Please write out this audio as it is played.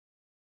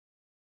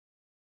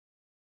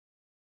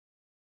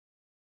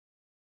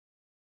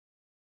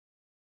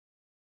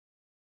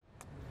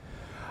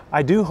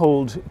I do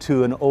hold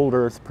to an old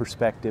Earth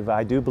perspective.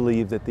 I do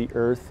believe that the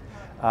Earth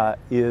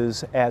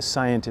is, as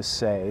scientists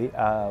say,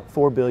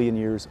 4 billion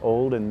years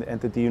old, and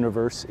that the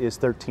universe is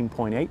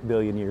 13.8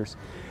 billion years.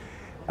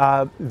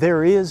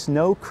 There is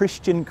no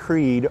Christian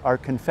creed or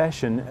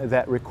confession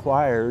that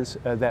requires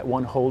that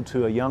one hold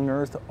to a young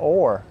Earth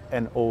or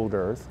an old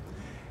Earth.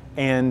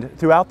 And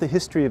throughout the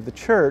history of the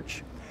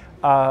Church,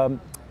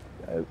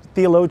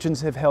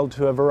 theologians have held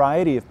to a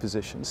variety of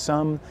positions.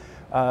 Some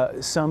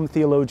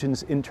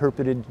theologians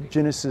interpreted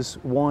Genesis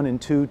 1 and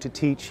 2 to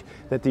teach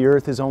that the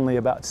earth is only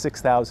about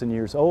 6,000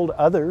 years old.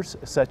 Others,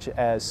 such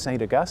as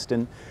Saint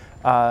Augustine,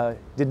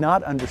 did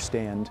not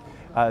understand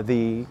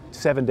the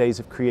 7 days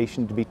of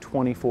creation to be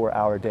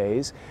 24-hour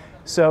days.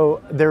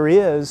 So there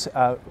is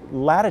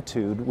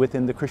latitude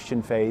within the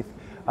Christian faith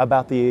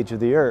about the age of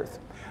the earth.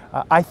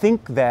 I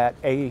think that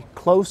a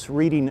close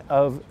reading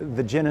of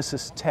the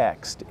Genesis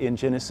text in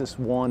Genesis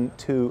 1,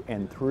 2,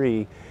 and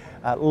 3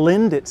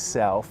 lend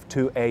itself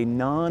to a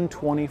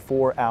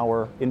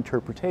non-24-hour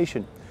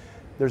interpretation.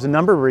 There's a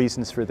number of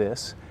reasons for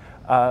this.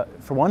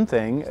 For one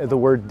thing, the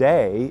word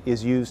day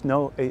is used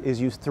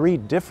 3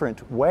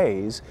 different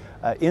ways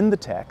in the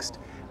text,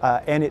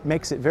 and it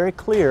makes it very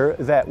clear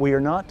that we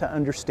are not to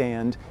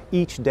understand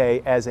each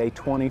day as a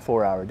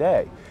 24-hour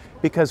day,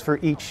 because for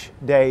each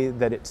day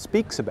that it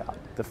speaks about,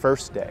 the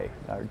first day,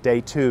 or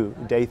day 2,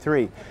 day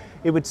 3,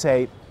 it would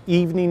say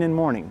evening and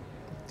morning,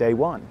 day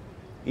 1,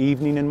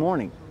 evening and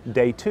morning,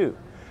 day 2,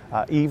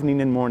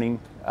 evening and morning,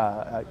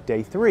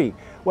 day 3.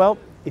 Well,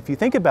 if you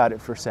think about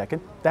it for a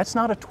second, that's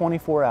not a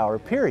 24-hour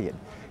period.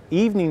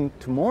 Evening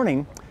to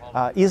morning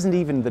isn't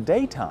even the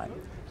daytime.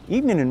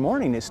 Evening and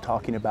morning is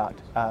talking about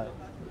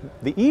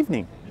the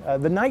evening,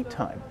 the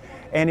nighttime.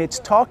 And it's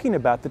talking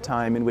about the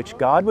time in which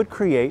God would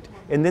create,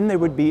 and then there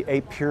would be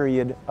a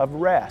period of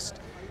rest.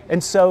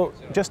 And so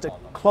just a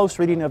close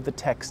reading of the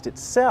text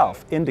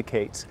itself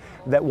indicates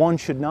that one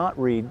should not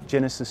read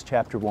Genesis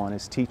chapter 1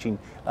 as teaching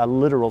a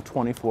literal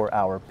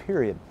 24-hour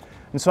period.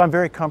 And so I'm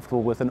very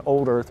comfortable with an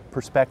old earth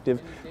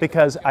perspective,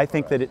 because I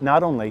think that it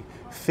not only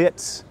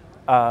fits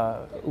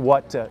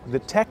what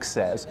the text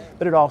says,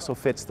 but it also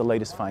fits the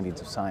latest findings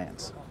of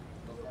science.